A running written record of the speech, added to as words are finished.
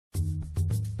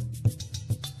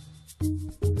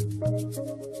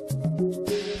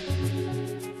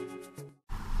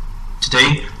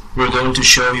Today, we're going to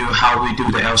show you how we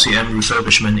do the LCM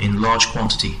refurbishment in large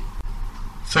quantity.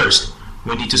 First,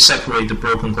 we need to separate the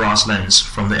broken glass lens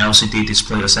from the LCD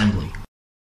display assembly.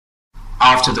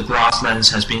 After the glass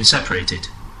lens has been separated,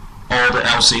 all the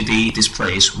LCD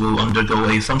displays will undergo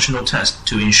a functional test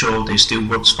to ensure they still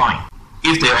works fine.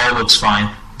 If they all works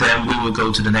fine, then we will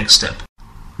go to the next step.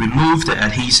 Remove the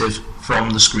adhesive from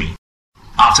the screen.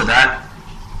 After that,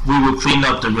 we will clean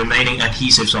up the remaining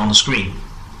adhesives on the screen.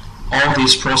 All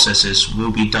these processes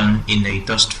will be done in a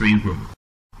dust-free room.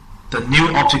 The new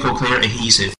optical clear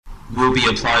adhesive will be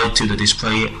applied to the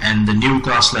display and the new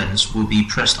glass lens will be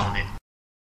pressed on it.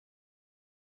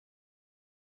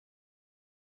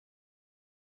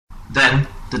 Then,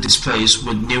 the displays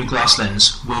with new glass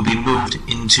lens will be moved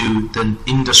into the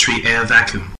industry air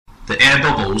vacuum. The air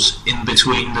bubbles in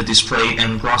between the display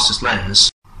and glass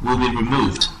lens will be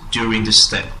removed during this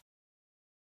step.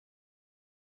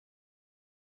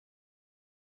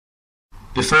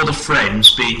 Before the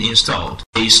frames being installed,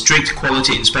 a strict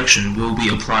quality inspection will be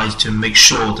applied to make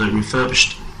sure the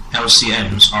refurbished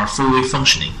LCMs are fully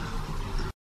functioning.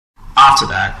 After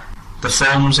that, the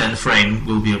foams and frame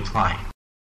will be applied.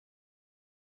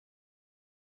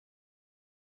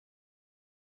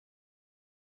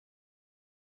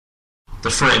 The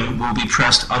frame will be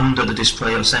pressed under the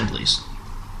display assemblies.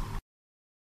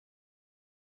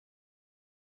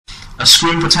 A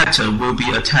screen protector will be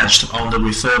attached on the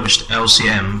refurbished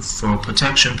LCM for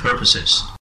protection purposes.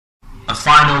 A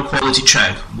final quality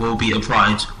check will be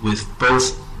applied with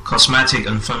both cosmetic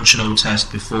and functional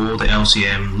tests before the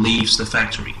LCM leaves the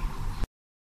factory.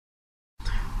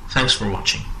 Thanks for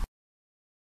watching.